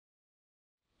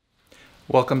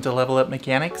Welcome to Level Up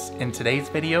Mechanics. In today's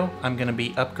video, I'm going to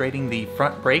be upgrading the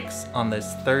front brakes on this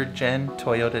 3rd gen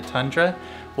Toyota Tundra.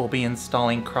 We'll be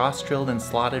installing cross-drilled and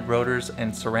slotted rotors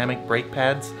and ceramic brake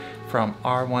pads from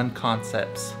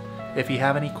R1Concepts. If you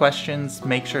have any questions,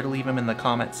 make sure to leave them in the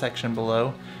comment section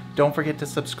below. Don't forget to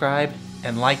subscribe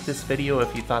and like this video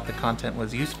if you thought the content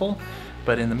was useful.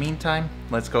 But in the meantime,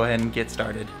 let's go ahead and get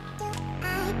started.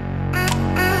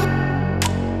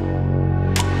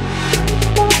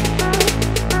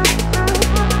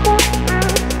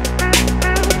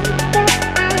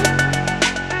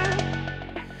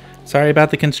 Sorry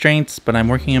about the constraints, but I'm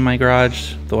working in my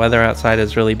garage. The weather outside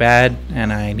is really bad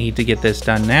and I need to get this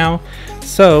done now.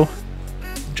 So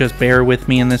just bear with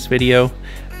me in this video.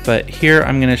 But here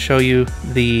I'm going to show you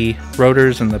the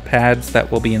rotors and the pads that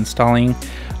we'll be installing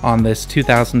on this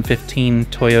 2015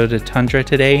 Toyota Tundra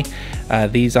today.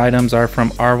 These items are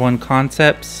from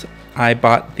R1Concepts. I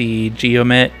bought the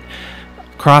GEOMET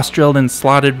cross-drilled and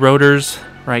slotted rotors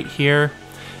right here.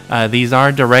 These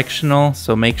are directional,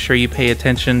 so make sure you pay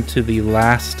attention to the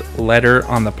last letter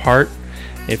on the part.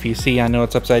 If you see, I know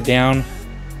it's upside down,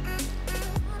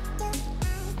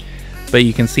 but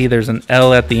you can see there's an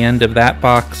L at the end of that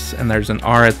box and there's an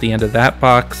R at the end of that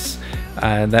box.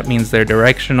 That means they're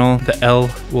directional. The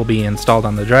L will be installed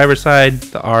on the driver's side,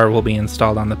 the R will be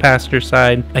installed on the passenger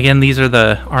side. Again, these are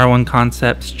the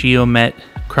R1Concepts GEOMET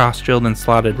cross-drilled and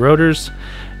slotted rotors.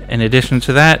 In addition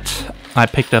to that, I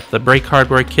picked up the brake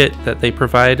hardware kit that they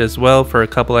provide as well for a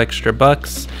couple extra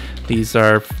bucks. These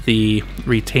are the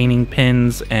retaining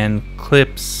pins and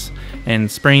clips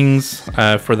and springs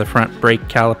for the front brake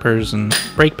calipers and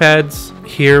brake pads.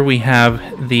 Here we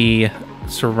have the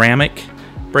ceramic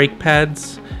brake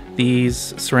pads.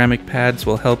 These ceramic pads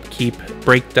will help keep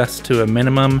brake dust to a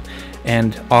minimum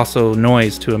and also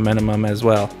noise to a minimum as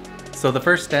well. So the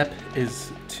first step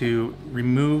is to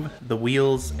remove the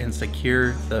wheels and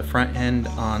secure the front end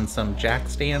on some jack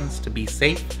stands to be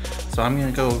safe. So I'm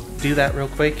gonna go do that real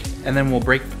quick and then we'll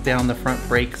break down the front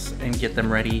brakes and get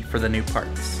them ready for the new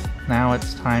parts. Now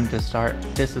it's time to start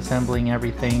disassembling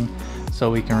everything so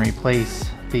we can replace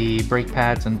the brake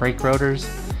pads and brake rotors.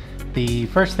 The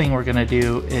first thing we're gonna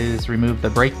do is remove the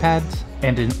brake pads,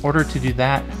 and in order to do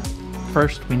that,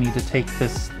 first we need to take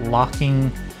this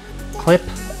locking clip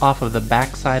off of the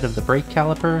back side of the brake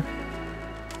caliper.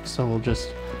 So we'll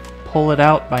just pull it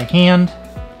out by hand,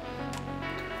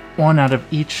 one out of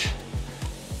each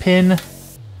pin.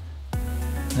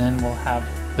 Then we'll have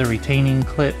the retaining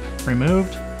clip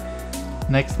removed.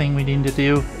 Next thing we need to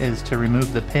do is to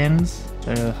remove the pins.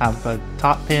 They'll have a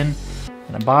top pin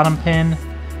and a bottom pin.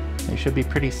 They should be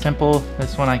pretty simple.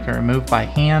 This one I can remove by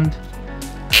hand.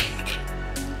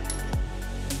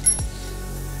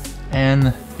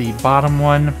 And the bottom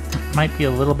one might be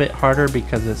a little bit harder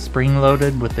because it's spring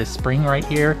loaded with this spring right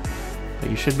here, but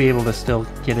you should be able to still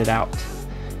get it out.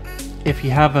 If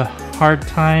you have a hard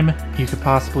time, you could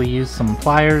possibly use some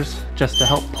pliers just to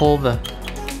help pull the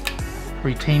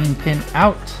retaining pin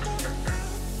out.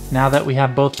 Now that we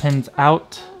have both pins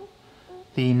out,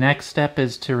 the next step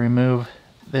is to remove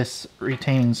this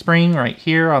retaining spring right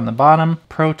here on the bottom.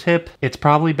 Pro tip, it's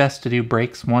probably best to do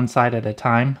brakes one side at a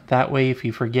time. That way if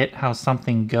you forget how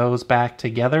something goes back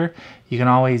together, you can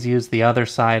always use the other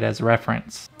side as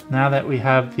reference. Now that we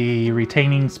have the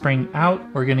retaining spring out,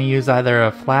 we're going to use either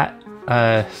a flat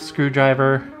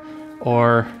screwdriver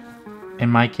or, in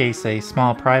my case, a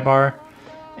small pry bar,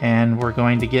 and we're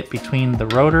going to get between the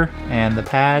rotor and the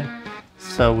pad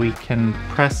so we can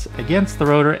press against the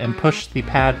rotor and push the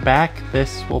pad back.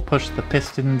 This will push the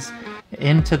pistons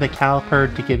into the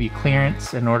caliper to give you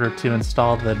clearance in order to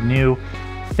install the new,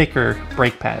 thicker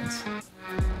brake pads.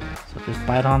 So just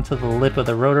bite onto the lip of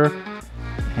the rotor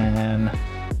and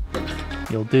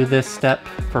you'll do this step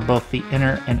for both the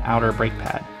inner and outer brake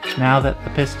pad. Now that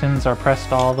the pistons are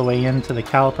pressed all the way into the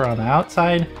caliper on the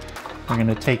outside, we're going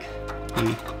to take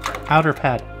the outer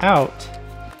pad out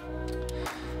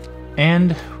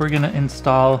and we're going to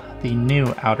install the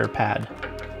new outer pad.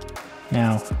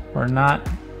 Now, we're not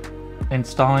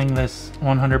installing this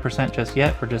 100% just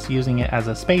yet, we're just using it as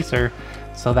a spacer,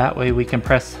 so that way we can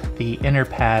press the inner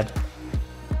pad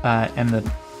and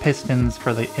the pistons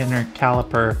for the inner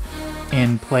caliper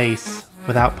in place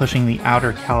without pushing the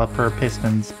outer caliper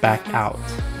pistons back out.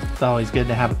 It's always good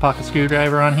to have a pocket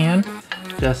screwdriver on hand,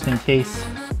 just in case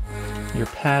your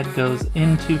pad goes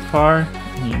in too far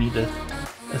and you need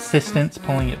assistance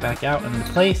pulling it back out into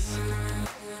place,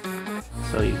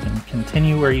 so you can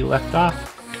continue where you left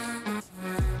off.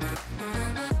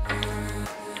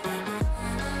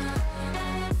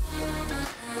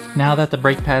 Now that the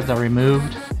brake pads are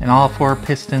removed and all 4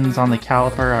 pistons on the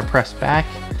caliper are pressed back,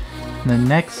 The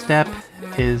next step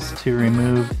is to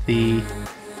remove the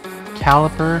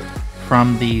caliper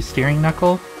from the steering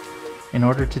knuckle. In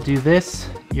order to do this,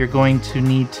 you're going to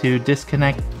need to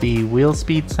disconnect the wheel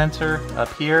speed sensor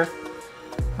up here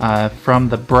from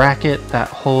the bracket that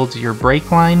holds your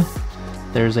brake line.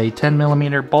 There's a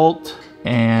 10mm bolt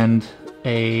and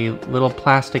a little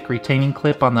plastic retaining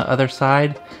clip on the other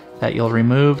side that you'll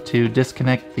remove to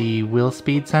disconnect the wheel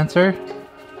speed sensor.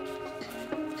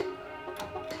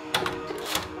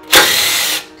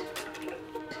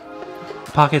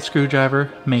 Pocket screwdriver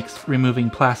makes removing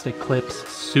plastic clips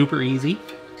super easy.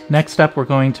 Next up, we're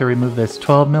going to remove this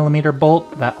 12mm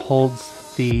bolt that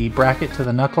holds the bracket to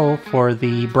the knuckle for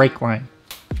the brake line.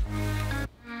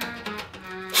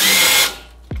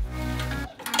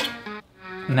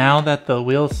 Now that the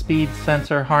wheel speed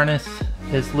sensor harness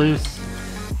is loose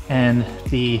and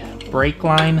the brake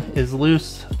line is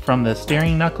loose from the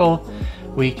steering knuckle,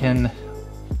 we can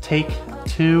take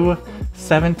two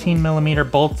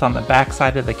 17mm bolts on the back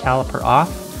side of the caliper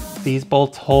off. These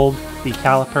bolts hold the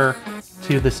caliper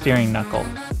to the steering knuckle.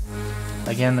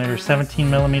 Again, they're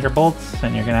 17mm bolts,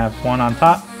 and you're going to have one on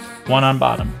top, one on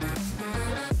bottom.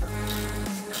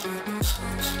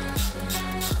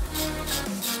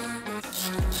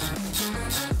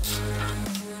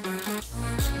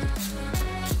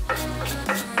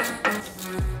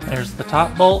 There's the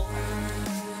top bolt.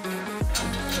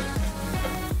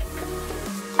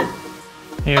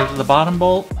 Here's the bottom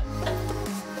bolt.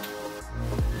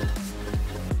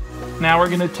 Now we're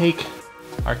going to take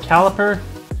our caliper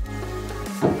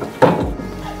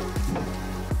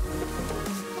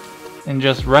and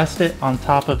just rest it on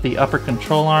top of the upper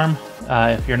control arm.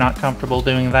 If you're not comfortable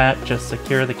doing that, just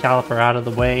secure the caliper out of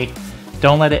the way.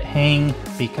 Don't let it hang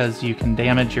because you can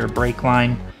damage your brake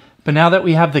line. But now that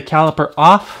we have the caliper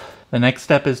off, the next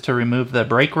step is to remove the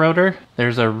brake rotor.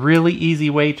 There's a really easy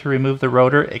way to remove the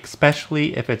rotor,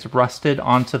 especially if it's rusted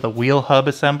onto the wheel hub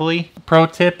assembly. Pro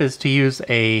tip is to use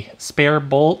a spare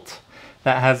bolt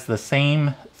that has the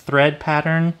same thread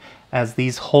pattern as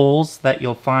these holes that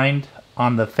you'll find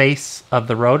on the face of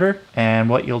the rotor. And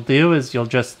what you'll do is you'll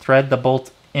just thread the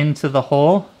bolt into the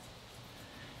hole,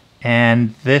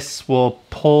 and this will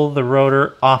pull the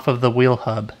rotor off of the wheel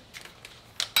hub.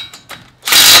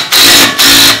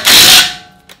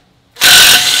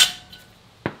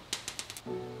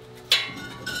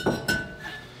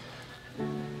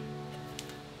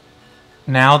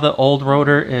 Now the old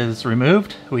rotor is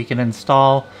removed, we can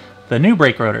install the new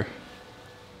brake rotor.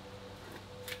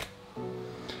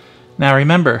 Now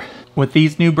remember, with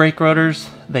these new brake rotors,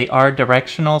 they are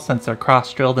directional since they're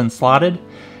cross-drilled and slotted.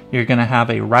 You're going to have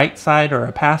a right side or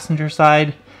a passenger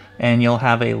side, and you'll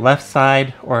have a left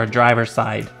side or a driver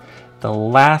side. The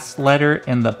last letter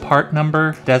in the part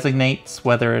number designates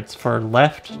whether it's for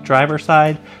left driver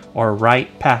side or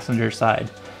right passenger side.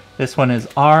 This one is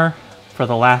R for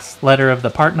the last letter of the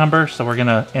part number, so we're going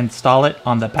to install it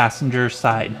on the passenger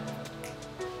side.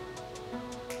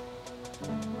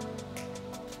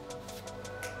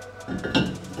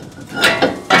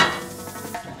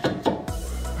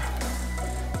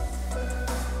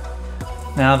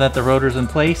 Now that the rotor's in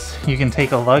place, you can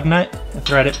take a lug nut and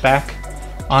thread it back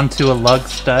onto a lug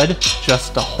stud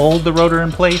just to hold the rotor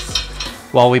in place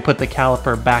while we put the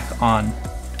caliper back on.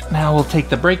 Now we'll take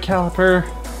the brake caliper,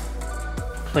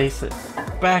 place it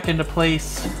back into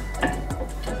place,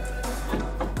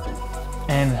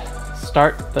 and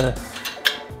start the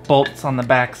bolts on the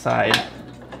back side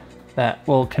that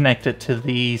will connect it to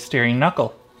the steering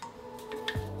knuckle.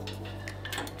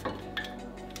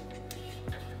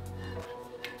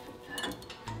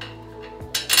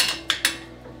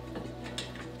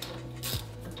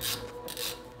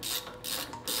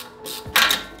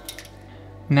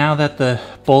 Now that the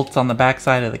bolts on the back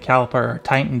side of the caliper are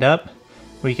tightened up,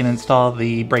 we can install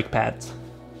the brake pads.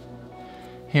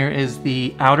 Here is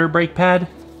the outer brake pad.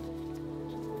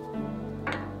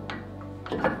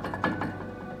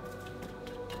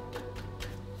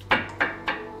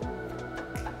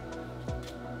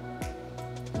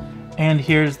 And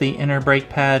here's the inner brake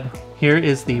pad. Here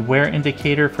is the wear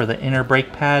indicator for the inner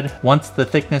brake pad. Once the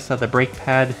thickness of the brake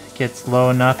pad gets low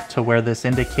enough to where this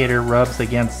indicator rubs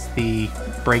against the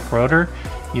brake rotor,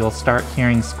 you'll start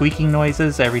hearing squeaking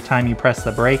noises every time you press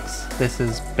the brakes. This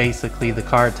is basically the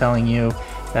car telling you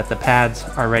that the pads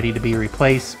are ready to be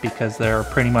replaced because they're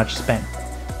pretty much spent.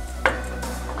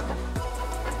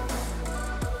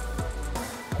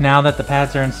 Now that the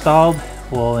pads are installed,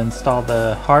 we'll install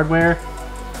the hardware.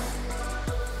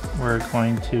 We're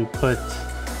going to put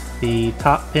the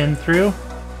top pin through,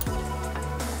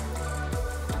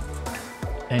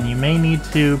 and you may need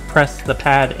to press the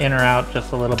pad in or out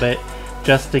just a little bit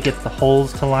just to get the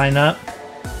holes to line up.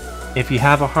 If you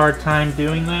have a hard time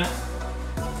doing that,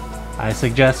 I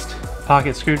suggest a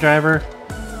pocket screwdriver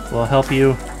will help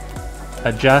you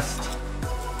adjust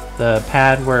the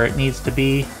pad where it needs to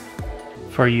be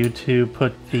for you to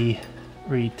put the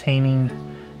retaining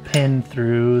pin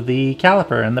through the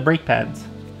caliper and the brake pads.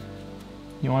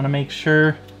 You want to make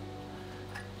sure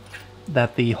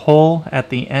that the hole at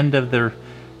the end of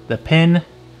the pin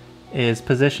is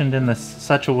positioned in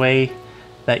such a way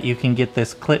that you can get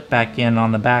this clip back in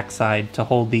on the back side to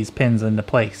hold these pins into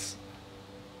place.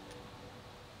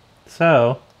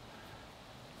 So,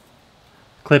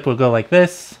 clip will go like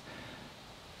this.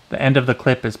 The end of the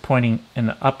clip is pointing in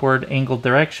an upward angled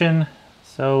direction,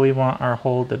 so we want our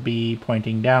hole to be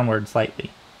pointing downward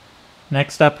slightly.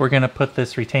 Next up, we're going to put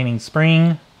this retaining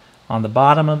spring on the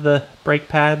bottom of the brake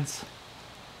pads.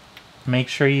 Make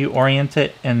sure you orient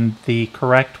it in the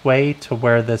correct way to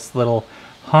where this little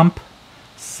hump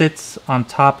sits on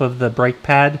top of the brake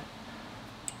pad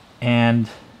and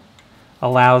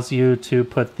allows you to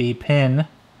put the pin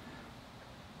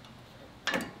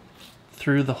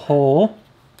through the hole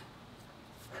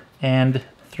and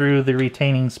through the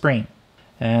retaining spring.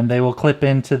 And they will clip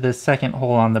into this second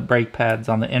hole on the brake pads,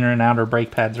 on the inner and outer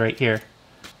brake pads right here.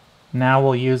 Now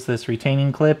we'll use this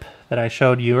retaining clip that I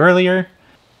showed you earlier.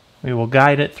 We will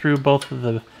guide it through both of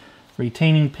the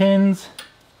retaining pins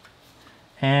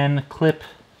and clip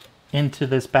into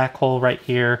this back hole right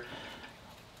here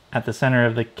at the center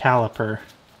of the caliper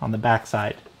on the back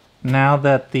side. Now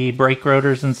that the brake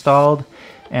rotor is installed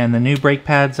and the new brake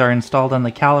pads are installed on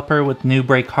the caliper with new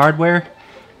brake hardware,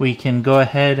 we can go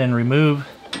ahead and remove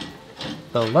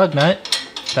the lug nut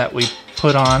that we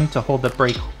put on to hold the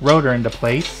brake rotor into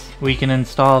place. We can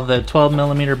install the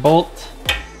 12mm bolt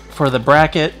for the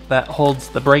bracket that holds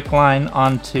the brake line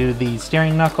onto the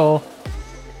steering knuckle.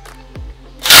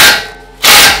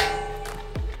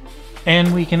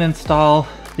 And we can install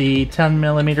the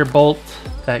 10mm bolt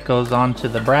that goes onto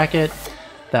the bracket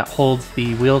that holds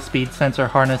the wheel speed sensor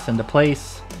harness into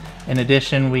place. In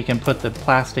addition, we can put the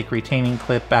plastic retaining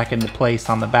clip back into place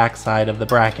on the back side of the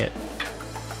bracket.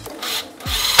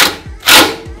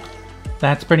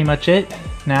 That's pretty much it.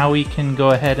 Now we can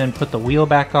go ahead and put the wheel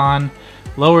back on,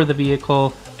 lower the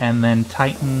vehicle, and then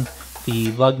tighten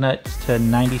the lug nuts to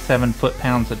 97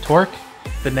 foot-pounds of torque.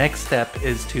 The next step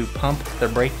is to pump the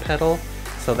brake pedal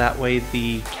so that way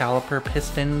the caliper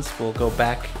pistons will go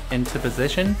back into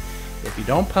position. If you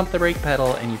don't pump the brake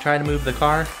pedal and you try to move the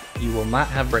car, you will not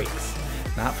have brakes.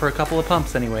 Not for a couple of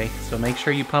pumps anyway, so make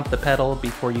sure you pump the pedal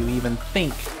before you even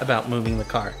think about moving the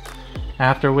car.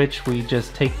 After which we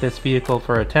just take this vehicle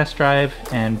for a test drive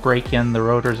and break in the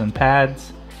rotors and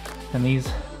pads. And these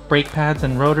brake pads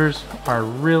and rotors are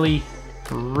really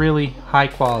high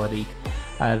quality.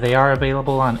 They are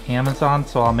available on Amazon,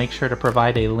 so I'll make sure to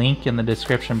provide a link in the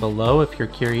description below if you're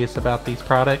curious about these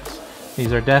products.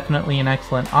 These are definitely an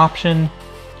excellent option.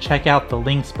 Check out the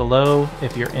links below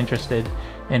if you're interested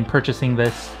in purchasing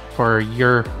this for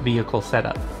your vehicle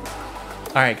setup.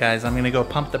 Alright guys, I'm gonna go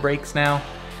pump the brakes now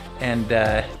and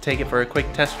take it for a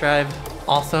quick test drive.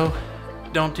 Also,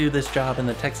 don't do this job in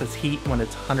the Texas heat when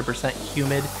it's 100%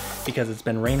 humid because it's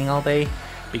been raining all day,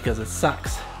 because it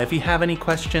sucks. If you have any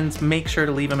questions, make sure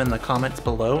to leave them in the comments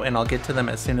below and I'll get to them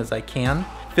as soon as I can.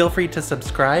 Feel free to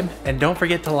subscribe and don't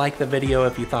forget to like the video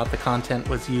if you thought the content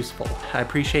was useful. I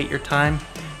appreciate your time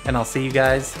and I'll see you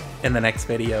guys in the next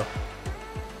video.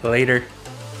 Later.